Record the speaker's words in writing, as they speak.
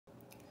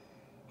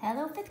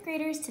Hello, fifth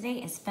graders.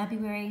 Today is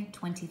February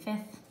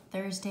 25th,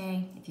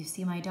 Thursday. If you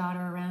see my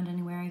daughter around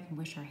anywhere, you can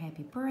wish her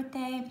happy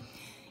birthday.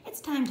 It's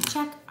time to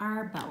check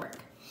our bell work.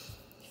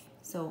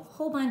 So a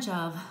whole bunch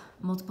of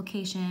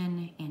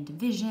multiplication and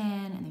division,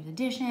 and there's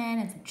addition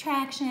and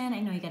subtraction. I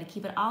know you got to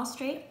keep it all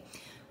straight.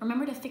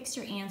 Remember to fix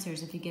your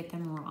answers if you get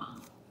them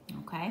wrong,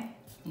 okay?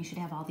 You should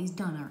have all these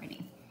done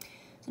already.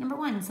 So number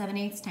 1,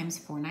 7/8 times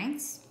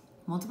 4/9.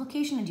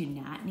 Multiplication, I do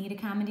not need a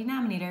common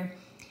denominator,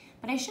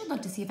 but I should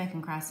look to see if I can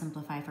cross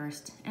simplify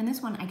first. And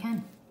this one I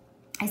can.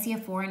 I see a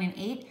 4 and an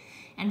 8,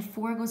 and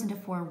 4 goes into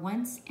 4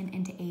 once and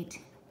into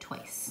 8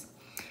 twice.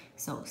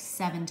 So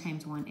 7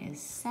 times 1 is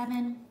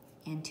 7,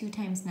 and 2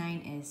 times 9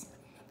 is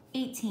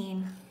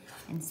 18,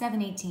 and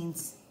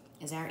 7/18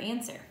 is our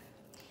answer.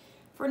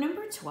 For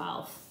number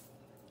 12,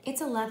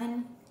 it's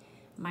 11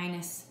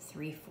 minus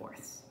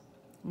 3/4.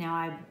 Now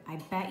I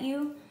bet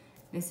you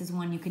this is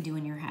one you could do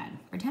in your head.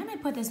 Pretend I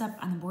put this up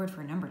on the board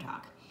for number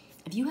talk.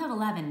 If you have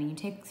 11 and you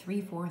take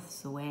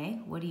 3/4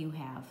 away, what do you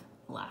have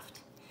left?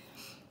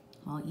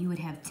 Well, you would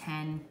have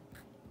 10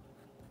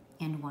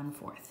 and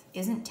 1/4.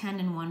 Isn't 10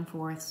 and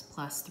 1/4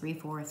 plus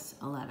 3/4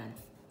 11?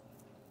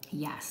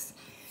 Yes.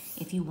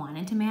 If you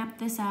wanted to map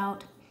this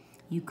out,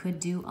 you could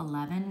do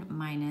 11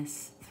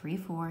 minus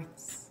 3/4,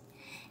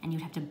 and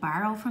you'd have to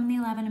borrow from the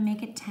 11 and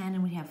make it 10,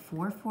 and we'd have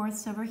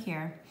 4/4 over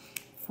here.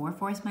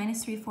 4/4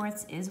 minus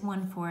 3/4 is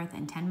 1/4,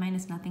 and 10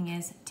 minus nothing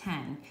is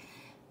 10.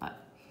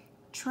 But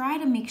try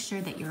to make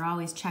sure that you're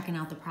always checking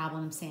out the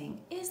problem saying,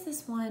 is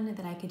this one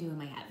that I could do in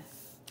my head?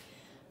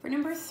 For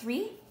number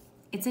 3,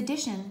 it's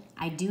addition.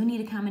 I do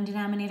need a common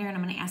denominator, and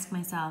I'm going to ask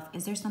myself,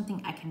 is there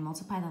something I can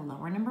multiply the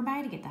lower number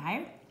by to get the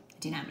higher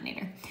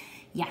denominator?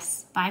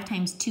 Yes, 5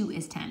 times 2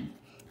 is 10.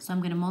 So I'm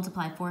going to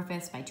multiply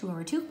 4/5 by 2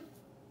 over 2.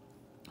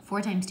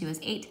 4 times 2 is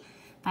 8.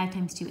 5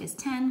 times 2 is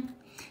 10.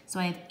 So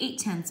I have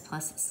 8/10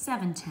 plus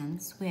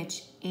 7/10,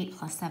 which 8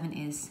 plus 7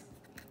 is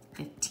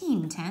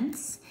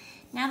 15/10.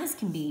 Now this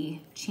can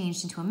be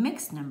changed into a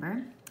mixed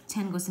number.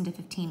 10 goes into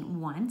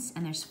 15 once,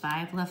 and there's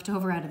 5 left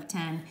over out of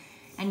 10.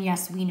 And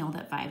yes, we know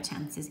that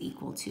 5/10 is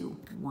equal to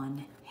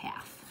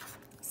 1/2.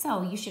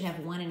 So you should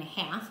have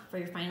 1.5 for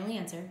your final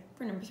answer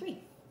for number 3.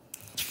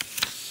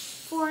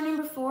 For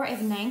number 4, I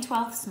have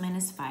 9/12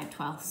 minus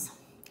 5/12.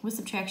 With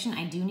subtraction,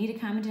 I do need a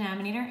common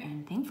denominator,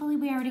 and thankfully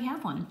we already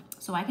have one.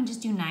 So I can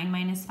just do 9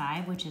 minus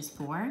 5, which is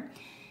 4,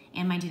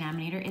 and my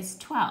denominator is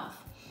 12.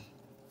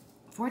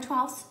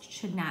 4/12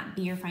 should not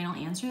be your final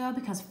answer though,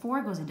 because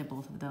 4 goes into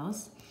both of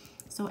those.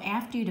 So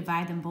after you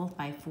divide them both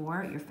by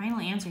 4, your final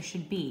answer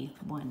should be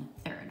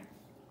 1/3.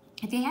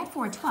 If you had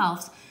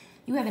 4/12,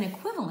 you have an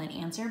equivalent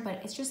answer,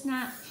 but it's just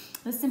not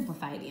the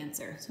simplified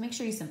answer. So make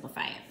sure you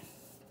simplify it.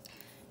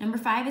 Number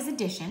 5 is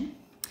addition.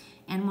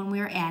 And when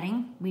we're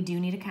adding, we do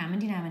need a common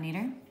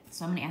denominator.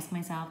 So I'm going to ask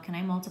myself, can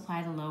I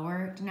multiply the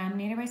lower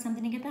denominator by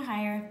something to get the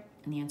higher?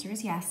 And the answer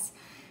is yes.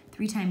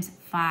 3 times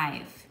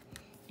 5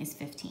 is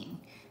 15.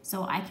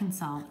 So I can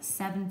solve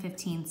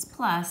 7/15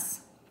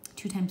 plus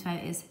 2 times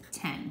 5 is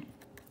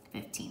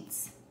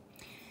 10/15.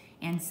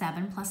 And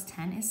 7 plus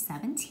 10 is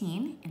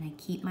 17. And I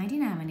keep my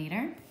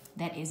denominator.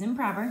 That is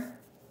improper.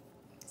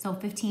 So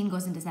 15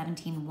 goes into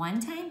 17 one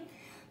time.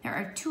 There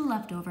are 2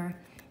 left over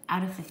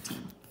out of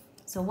 15.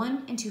 So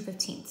 1 and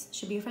 2/15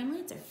 should be your final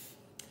answer.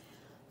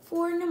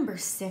 For number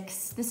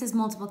 6, this is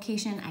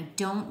multiplication. I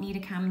don't need a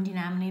common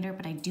denominator,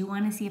 but I do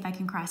want to see if I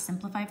can cross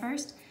simplify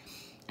first.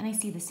 And I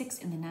see the 6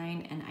 and the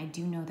 9, and I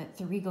do know that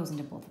 3 goes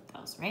into both of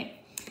those,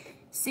 right?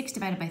 6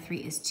 divided by 3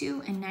 is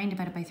 2, and 9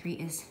 divided by 3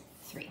 is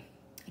 3.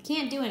 I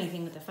can't do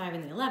anything with the 5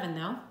 and the 11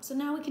 though, so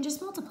now we can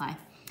just multiply.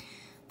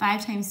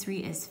 5 times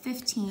 3 is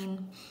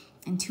 15,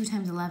 and 2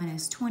 times 11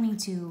 is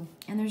 22,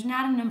 and there's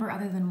not a number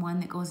other than 1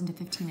 that goes into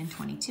 15 and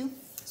 22.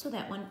 So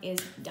that one is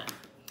done.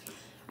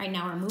 All right,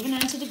 now we're moving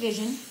on to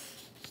division.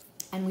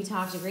 And we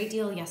talked a great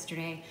deal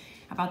yesterday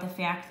about the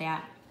fact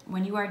that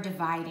when you are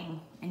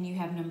dividing and you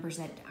have numbers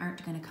that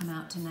aren't going to come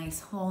out to nice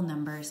whole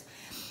numbers,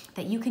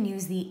 that you can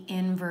use the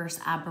inverse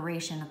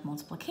operation of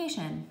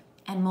multiplication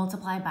and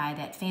multiply by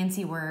that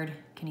fancy word.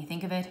 Can you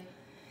think of it?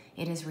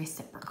 It is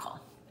reciprocal.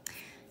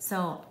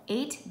 So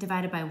 8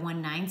 divided by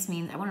 1/9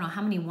 means I want to know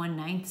how many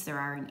 1/9 there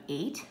are in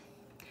 8.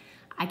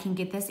 I can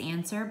get this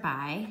answer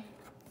by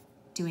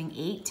doing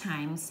 8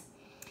 times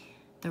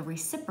the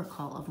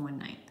reciprocal of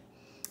 1/9.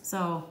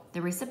 So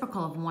the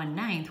reciprocal of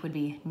 1/9 would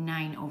be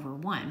 9 over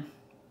 1.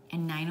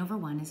 And 9 over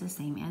 1 is the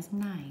same as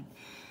 9.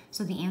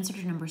 So the answer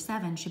to number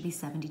 7 should be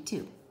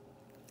 72.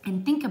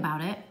 And think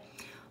about it.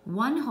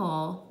 1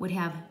 whole would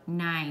have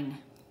 9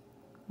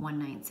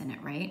 1/9 in it,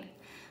 right?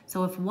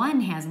 So if 1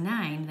 has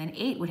 9, then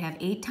 8 would have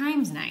 8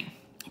 times 9.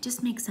 It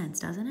just makes sense,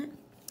 doesn't it?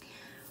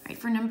 All right,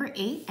 for number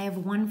 8, I have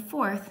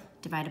 1/4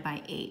 divided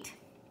by 8.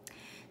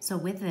 So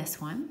with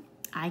this one,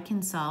 I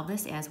can solve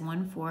this as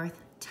 1/4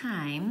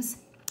 times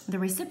the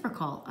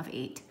reciprocal of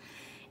 8.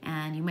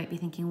 And you might be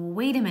thinking, well,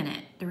 wait a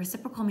minute. The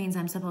reciprocal means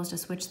I'm supposed to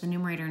switch the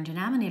numerator and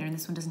denominator, and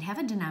this one doesn't have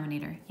a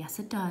denominator. Yes,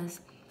 it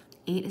does.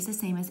 8 is the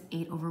same as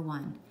 8 over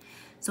 1.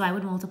 So I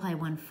would multiply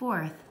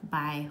 1/4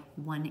 by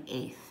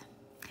 1/8.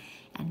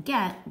 and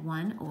get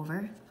 1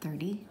 over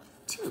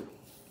 32.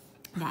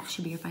 That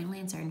should be your final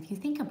answer. And if you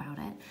think about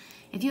it,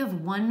 if you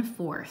have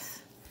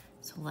 1/4,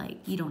 so like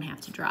you don't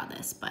have to draw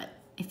this, but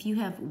if you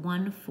have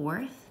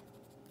 1/4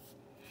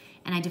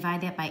 and I divide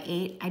that by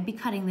 8, I'd be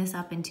cutting this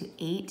up into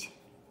 8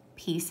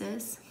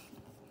 pieces,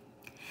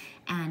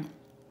 and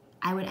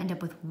I would end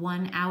up with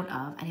 1 out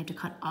of, I'd have to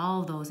cut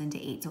all those into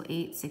 8. So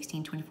 8,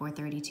 16, 24,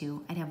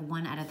 32. I'd have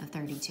 1 out of the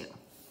 32.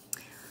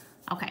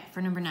 Okay,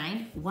 for number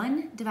 9,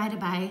 1 divided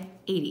by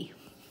 80.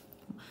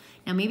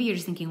 Now maybe you're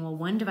just thinking, well,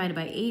 1 divided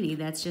by 80,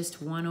 that's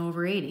just 1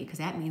 over 80, because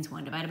that means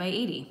 1 divided by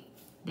 80.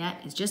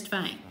 That is just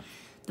fine.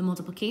 The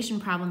multiplication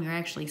problem you're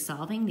actually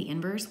solving, the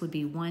inverse, would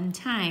be 1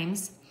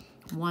 times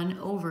 1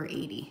 over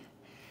 80.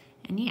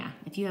 And yeah,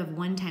 if you have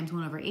 1 times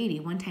 1 over 80,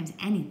 1 times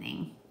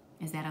anything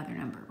is that other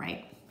number,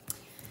 right?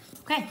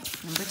 Okay,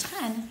 number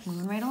 10,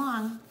 moving right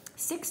along.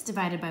 6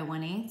 divided by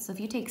 1/8. So if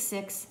you take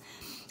 6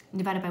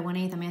 divided by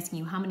 1/8, I'm asking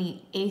you how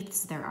many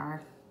eighths there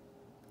are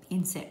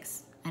in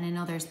 6. And I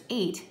know there's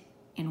 8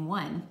 in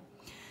 1.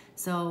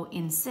 So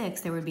in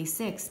 6, there would be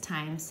 6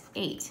 times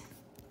 8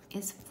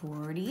 is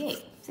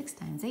 48. 6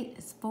 times 8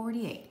 is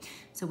 48.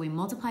 So we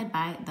multiplied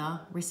by the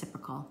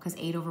reciprocal because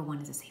 8 over 1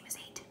 is the same as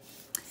 8.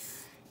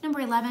 Number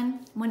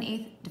 11,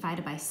 1/8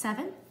 divided by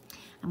 7.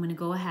 I'm going to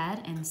go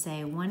ahead and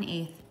say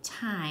 1/8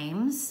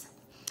 times,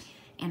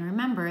 and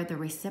remember the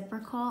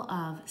reciprocal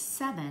of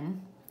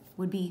 7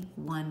 would be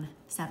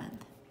 1/7.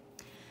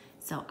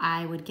 So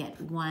I would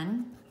get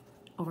 1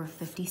 over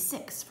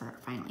 56 for our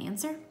final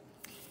answer.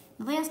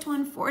 The last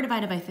one, 4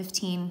 divided by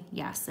 15.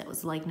 Yes, that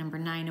was like number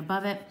 9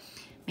 above it.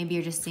 Maybe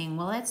you're just saying,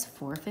 well, it's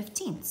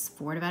 4/15.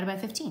 4 divided by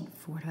 15.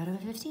 4 divided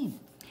by 15.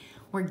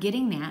 We're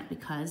getting that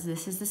because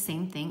this is the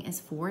same thing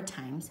as 4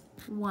 times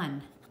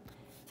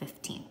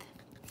 1/15.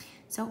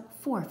 So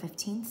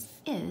 4/15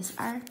 is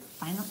our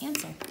final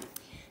answer.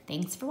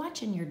 Thanks for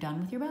watching. You're done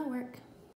with your bell work.